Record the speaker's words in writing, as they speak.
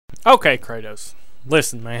Okay, Kratos.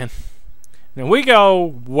 Listen, man. Now we go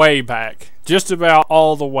way back. Just about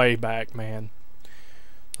all the way back, man.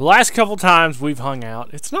 The last couple times we've hung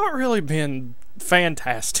out, it's not really been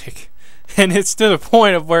fantastic. And it's to the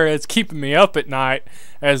point of where it's keeping me up at night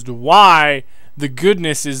as to why the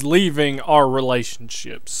goodness is leaving our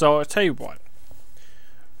relationship. So I'll tell you what.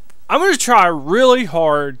 I'm going to try really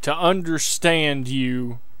hard to understand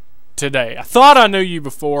you today. I thought I knew you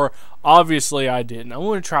before. Obviously I didn't. I'm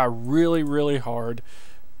going to try really, really hard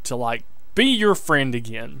to, like, be your friend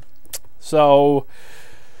again. So,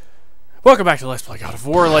 welcome back to Let's Play God of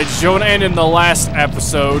War, ladies and gentlemen. And in the last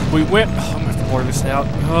episode, we went... I'm going to have to blur this out.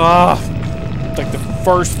 Like the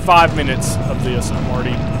first 5 minutes of this, I'm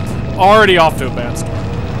already off to a bad start.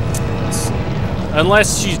 Let's see.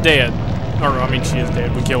 Unless she's dead. Or, I mean, she is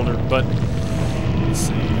dead. We killed her. But, let's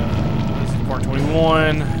see. This is part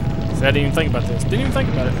 21. I didn't even think about this. Didn't even think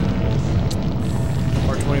about it.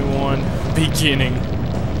 Part 21. Beginning.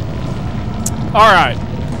 Alright.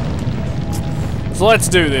 So let's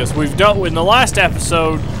do this. We've done... In the last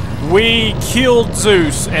episode, we killed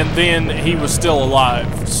Zeus, and then he was still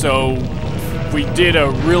alive. So, we did a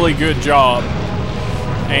really good job.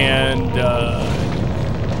 And,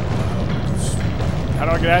 how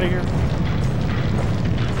do I get out of here?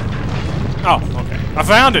 Oh, okay. I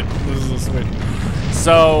found it! This is sweet.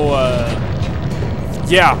 So,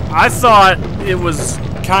 yeah, I thought it was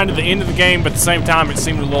kind of the end of the game, but at the same time it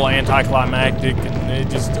seemed a little anticlimactic, and it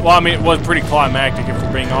just... Well, I mean, it was pretty climactic if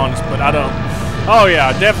we're being honest, but I don't... Oh, yeah,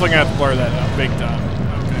 I definitely got to blur that out big time.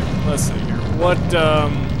 Okay, let's see here. What,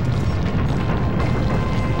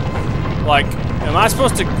 like, am I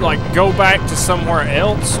supposed to, like, go back to somewhere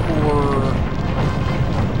else, or...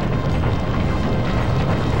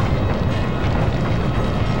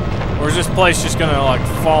 Or is this place just gonna, like,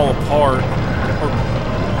 fall apart? Or...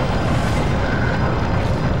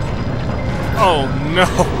 Oh, no.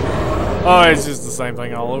 Oh, it's just the same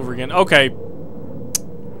thing all over again. Okay.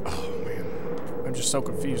 Oh, man. I'm just so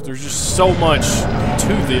confused. There's just so much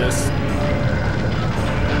to this.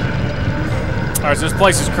 Alright, so this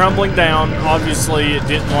place is crumbling down. Obviously, it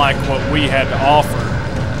didn't like what we had to offer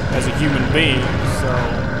as a human being,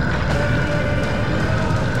 so...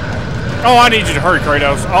 Oh, I need you to hurry,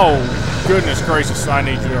 Kratos. Oh, goodness gracious, I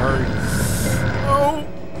need you to hurry. Oh,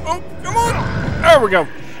 come on. There we go.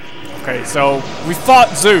 Okay, so we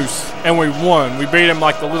fought Zeus, and we won. We beat him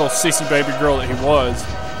like the little sissy baby girl that he was.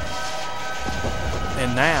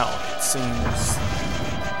 And now, it seems...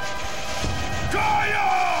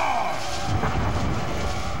 Gaia!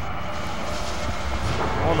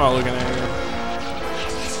 What am I looking at here?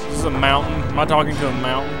 This is a mountain. Am I talking to a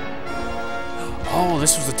mountain? Oh,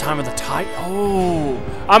 this was the time of the tide. Oh,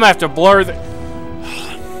 I'm gonna have to blur the...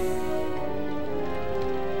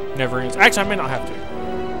 Never ends. Actually, I may not have to.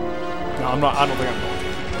 No, I'm not. I don't think I'm going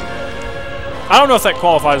to. I don't know if that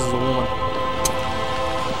qualifies as a woman.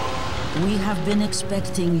 We have been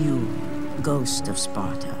expecting you, Ghost of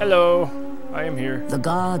Sparta. Hello, I am here. The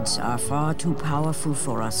gods are far too powerful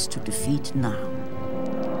for us to defeat now.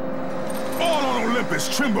 All on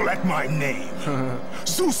Olympus tremble at my name.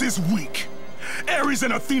 Zeus is weak. Ares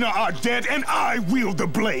and Athena are dead, and I wield the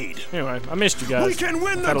blade. Anyway, I missed you guys. We can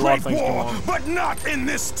win the great war, but not in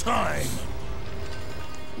this time.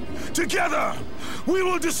 Together, we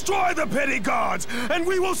will destroy the petty gods, and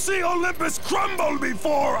we will see Olympus crumble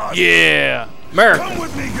before us. Yeah, America. Come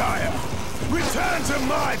with me, Gaia. Return to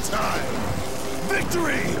my time.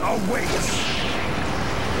 Victory awaits.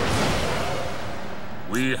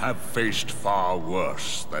 We have faced far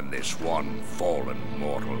worse than this one fallen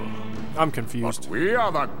mortal. I'm confused. But we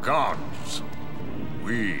are the gods.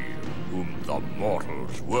 We whom the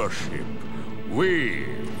mortals worship. We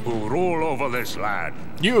who rule over this land.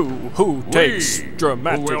 You who takes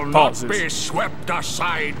dramatic who will pauses. not be swept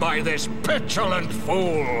aside by this petulant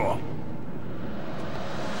fool.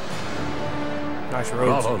 Nice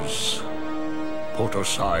robes. Brothers, put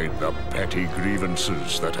aside the petty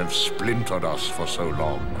grievances that have splintered us for so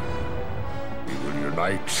long. We will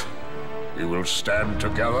unite. We will stand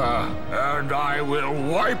together, and I will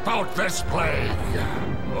wipe out this plague.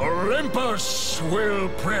 Olympus will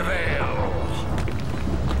prevail.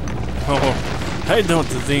 Oh, I don't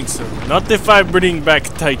think so. Not if I bring back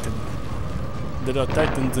Titan. There are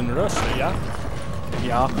Titans in Russia, yeah?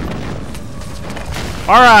 Yeah.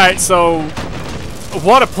 Alright, so...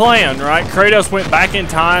 What a plan, right? Kratos went back in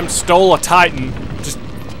time, stole a Titan, just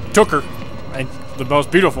took her. And the most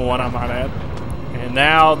beautiful one, I might add. And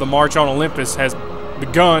now the march on Olympus has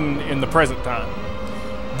begun in the present time.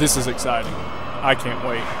 This is exciting. I can't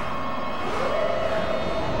wait.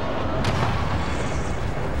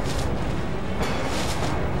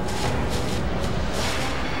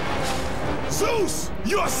 Zeus,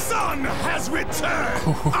 your son has returned!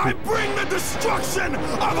 I bring the destruction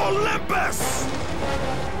of Olympus!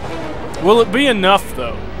 Will it be enough,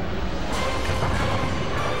 though?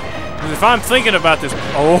 'Cause if I'm thinking about this...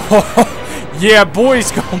 Oh, yeah,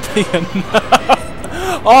 boy's gonna be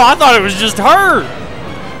enough. Oh, I thought it was just her.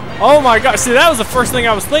 Oh my god. See, that was the first thing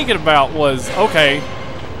I was thinking about was, okay,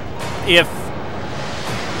 if...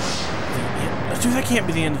 Dude, that can't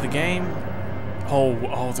be the end of the game.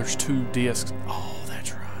 Oh, there's 2 discs. Oh,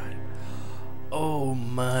 that's right. Oh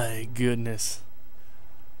my goodness.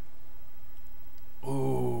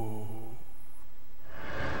 Ooh.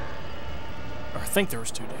 I think there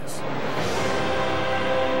was 2 discs.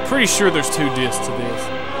 Pretty sure there's 2 discs to this.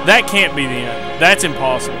 That can't be the end. That's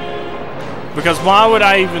impossible. Because why would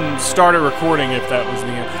I even start a recording if that was the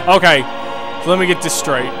end? Okay, so let me get this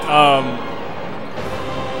straight.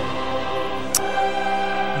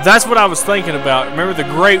 That's what I was thinking about. Remember the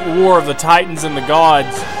Great War of the Titans and the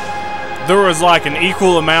Gods? There was like an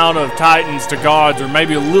equal amount of Titans to Gods, or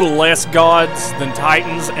maybe a little less Gods than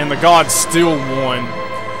Titans, and the Gods still won.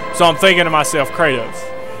 So I'm thinking to myself, Kratos,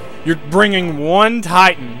 you're bringing 1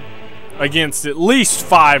 Titan against at least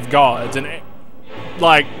 5 Gods, and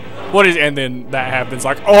like, what is? And then that happens.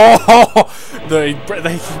 Like, oh, they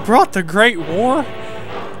brought the Great War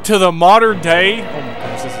to the modern day. Oh my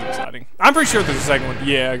gosh, this is exciting. I'm pretty sure there's a second one.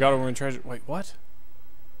 Yeah, God of War and Treasure. Wait, what?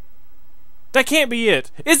 That can't be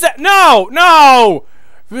it. Is that? No, no.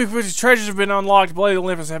 Treasures have been unlocked. Blade of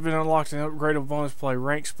Olympus have been unlocked and upgraded bonus play.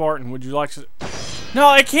 Rank Spartan. Would you like to?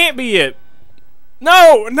 No, it can't be it.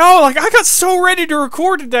 No, like I got so ready to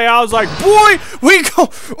record today. I was like, boy, we go.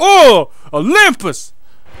 Oh, Olympus.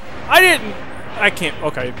 I can't.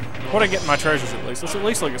 Okay, what I get in my treasures at least? Let's at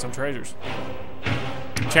least look at some treasures.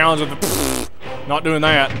 Challenge of the. Not doing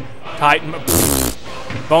that. Titan.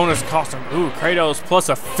 Bonus costume. Ooh, Kratos plus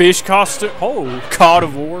a fish costume. Oh, God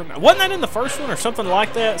of War. Wasn't that in the first one or something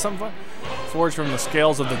like that? Something forged from the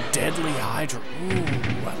scales of the deadly Hydra. Ooh,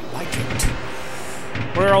 I like it.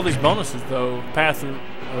 Where are all these bonuses though? Path of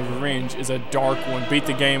Revenge is a dark one. Beat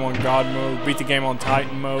the game on God mode. Beat the game on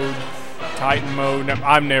Titan mode. Titan mode. No,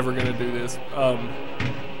 I'm never gonna do this.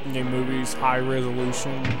 Game movies, high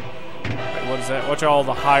resolution. Wait, what is that? Watch all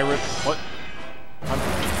the what?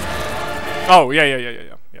 Oh yeah.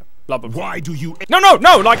 Blah blah blah. Why do you? No!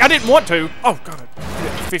 Like I didn't want to. Oh god, I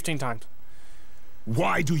did it 15 times.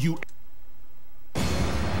 Why do you?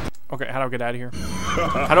 Okay, how do I get out of here?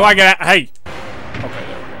 How do I get out? Hey. Okay,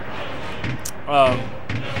 there we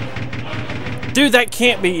go. Dude, that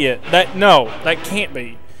can't be it. That can't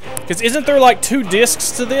be. Because isn't there like 2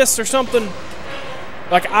 discs to this or something?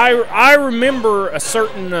 Like I remember a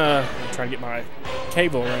certain. I'm trying to get my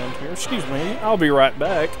cable around here. Excuse me. I'll be right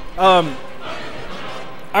back.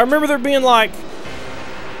 I remember there being like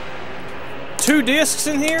 2 discs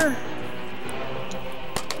in here.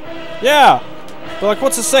 Yeah. But like,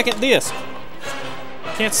 what's the second disc?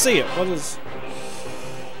 Can't see it. What is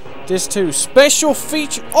disc 2? Special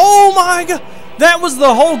feature. Oh my god! That was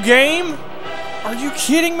the whole game? Are you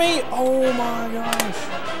kidding me? Oh my gosh.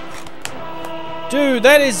 Dude,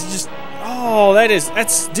 that is just... Oh,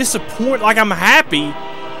 that's disappointing. Like, I'm happy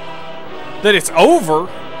that it's over,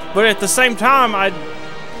 but at the same time,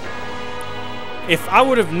 if I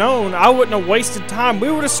would have known, I wouldn't have wasted time.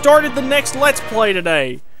 We would have started the next Let's Play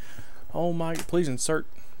today. Oh my... Please insert...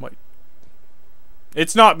 Wait.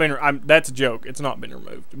 It's not been... that's a joke. It's not been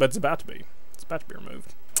removed, but it's about to be. It's about to be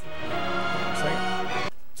removed.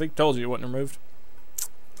 See, told you it wasn't removed.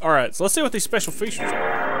 Alright, so let's see what these special features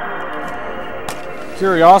are.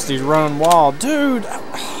 Curiosity's running wild. Dude,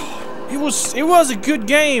 it was a good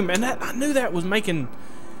game, and I knew that was making...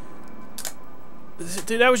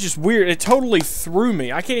 Dude, that was just weird. It totally threw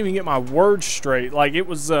me. I can't even get my words straight. Like, it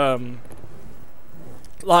was,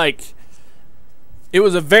 like... It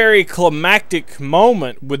was a very climactic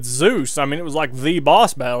moment with Zeus. I mean, it was like the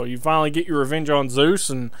boss battle. You finally get your revenge on Zeus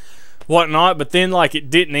and whatnot, but then, like, it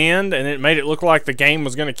didn't end, and it made it look like the game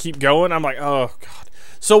was going to keep going. I'm like, oh, God.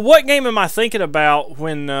 So what game am I thinking about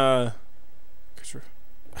when, yeah,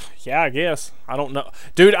 I guess. I don't know.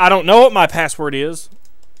 Dude, I don't know what my password is.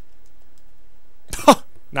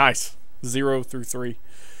 Nice. 0 through 3.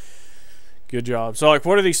 Good job. So, like,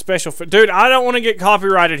 what are these special... Dude, I don't want to get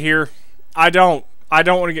copyrighted here. I don't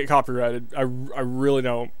want to get copyrighted. I really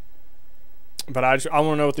don't. But I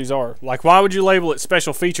want to know what these are. Like, why would you label it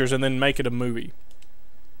special features and then make it a movie?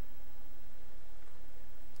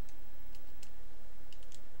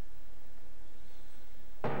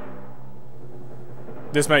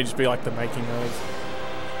 This may just be like the making of.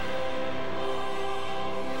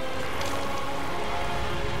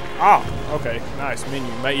 Ah, okay, nice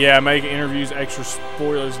menu. Yeah, make interviews, extra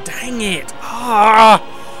spoilers. Dang it! Ah.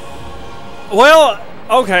 Well,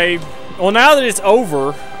 okay. Well, now that it's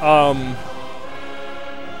over,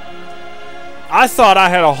 I thought I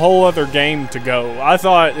had a whole other game to go. I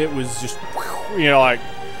thought it was just, you know, like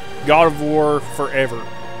God of War forever.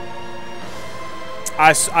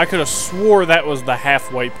 I could have swore that was the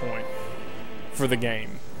halfway point for the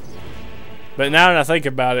game. But now that I think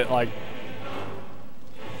about it, like,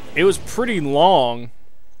 it was pretty long.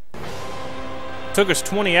 Took us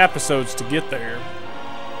 20 episodes to get there.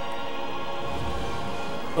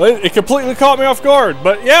 It completely caught me off guard.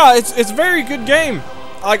 But yeah, it's a very good game.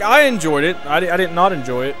 Like, I enjoyed it. I did not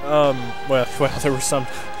enjoy it. Well, there were some,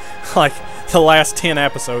 like, the last 10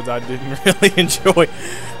 episodes I didn't really enjoy.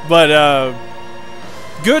 But,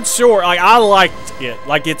 good story. Like, I liked it.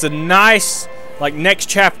 Like, it's a nice, like, next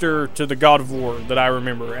chapter to the God of War that I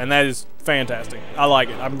remember. And that is fantastic. I like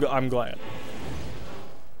it. I'm glad.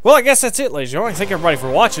 Well, I guess that's it, ladies and gentlemen. Thank everybody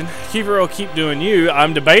for watching. Keep it real, keep doing you.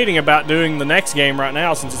 I'm debating about doing the next game right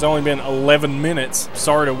now since it's only been 11 minutes.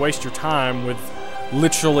 Sorry to waste your time with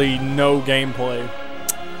literally no gameplay.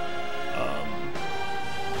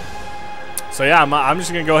 So yeah, I'm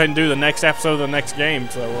just gonna go ahead and do the next episode of the next game.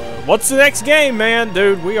 So what's the next game, man?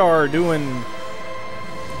 Dude, we are doing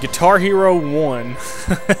Guitar Hero 1.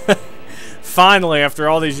 Finally, after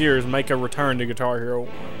all these years, make a return to Guitar Hero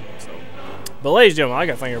 1. So, but ladies and gentlemen, I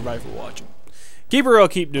gotta thank everybody for watching. Keep it real,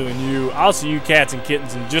 keep doing you. I'll see you cats and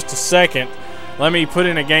kittens in just a second. Let me put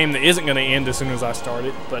in a game that isn't gonna end as soon as I start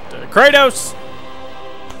it. But Kratos,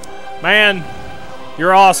 man,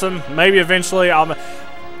 you're awesome. Maybe eventually I'll...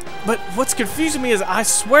 But what's confusing me is I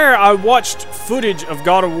swear I watched footage of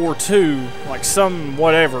God of War 2, like some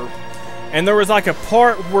whatever, and there was like a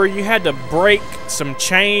part where you had to break some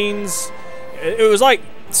chains. It was like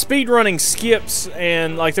speedrunning skips,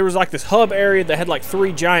 and like there was like this hub area that had like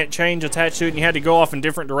 3 giant chains attached to it, and you had to go off in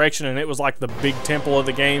different directions, and it was like the big temple of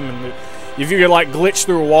the game. And if you could like glitch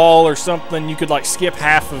through a wall or something, you could like skip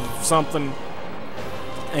half of something.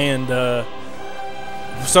 And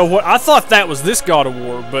so what I thought that was this God of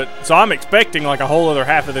War, but so I'm expecting like a whole other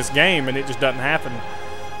half of this game, and it just doesn't happen.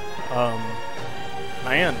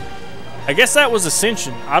 Man, I guess that was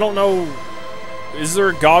Ascension. I don't know. Is there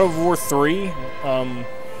a God of War 3?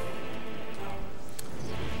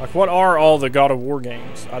 Like, what are all the God of War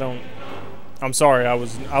games? I'm sorry. I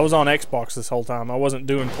was on Xbox this whole time. I wasn't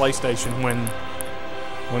doing PlayStation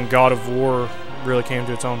when God of War really came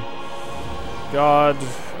to its own. God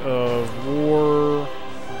of War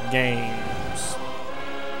games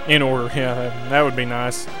in order. Yeah, that would be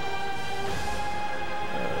nice.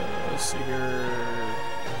 Let's see here.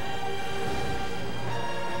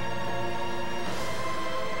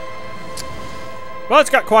 Well, it's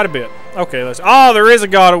got quite a bit. Okay, oh, there is a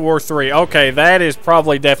God of War 3. Okay, that is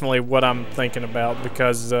probably definitely what I'm thinking about,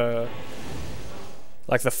 because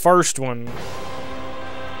like the first one,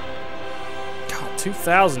 God,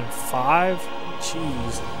 2005.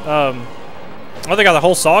 Jeez. Oh, they got the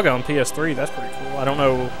whole saga on PS3. That's pretty cool. I don't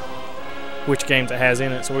know which games it has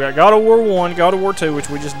in it. So we got God of War 1, God of War 2, which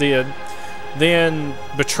we just did. Then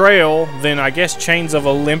Betrayal. Then I guess Chains of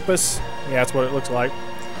Olympus. Yeah, that's what it looks like.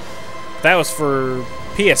 That was for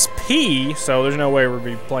PSP, so there's no way we'd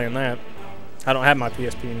be playing that. I don't have my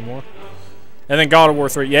PSP anymore. And then God of War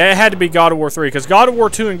 3. Yeah, it had to be God of War 3, because God of War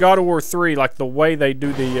 2 and God of War 3, like the way they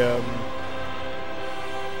do the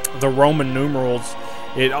Roman numerals,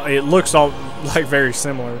 it looks all like very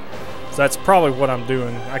similar. So that's probably what I'm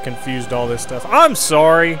doing. I confused all this stuff. I'm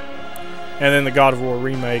sorry. And then the God of War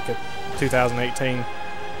remake of 2018.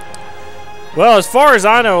 Well, as far as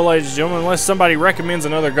I know, ladies and gentlemen, unless somebody recommends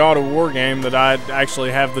another God of War game that I'd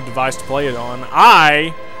actually have the device to play it on,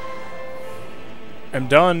 I am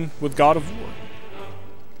done with God of War.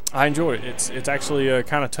 I enjoy it. It's actually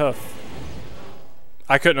kind of tough.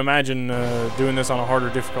 I couldn't imagine doing this on a harder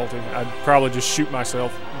difficulty. I'd probably just shoot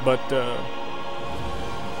myself, but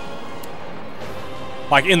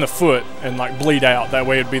like in the foot and like bleed out. That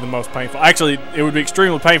way it'd be the most painful. Actually, it would be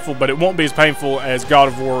extremely painful, but it won't be as painful as God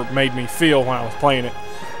of War made me feel when I was playing it.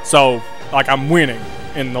 So, like, I'm winning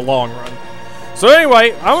in the long run. So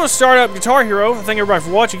anyway, I'm going to start up Guitar Hero. Thank everybody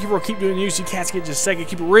for watching. Keep doing you. See cats get just a second.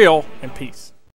 Keep it real, and peace.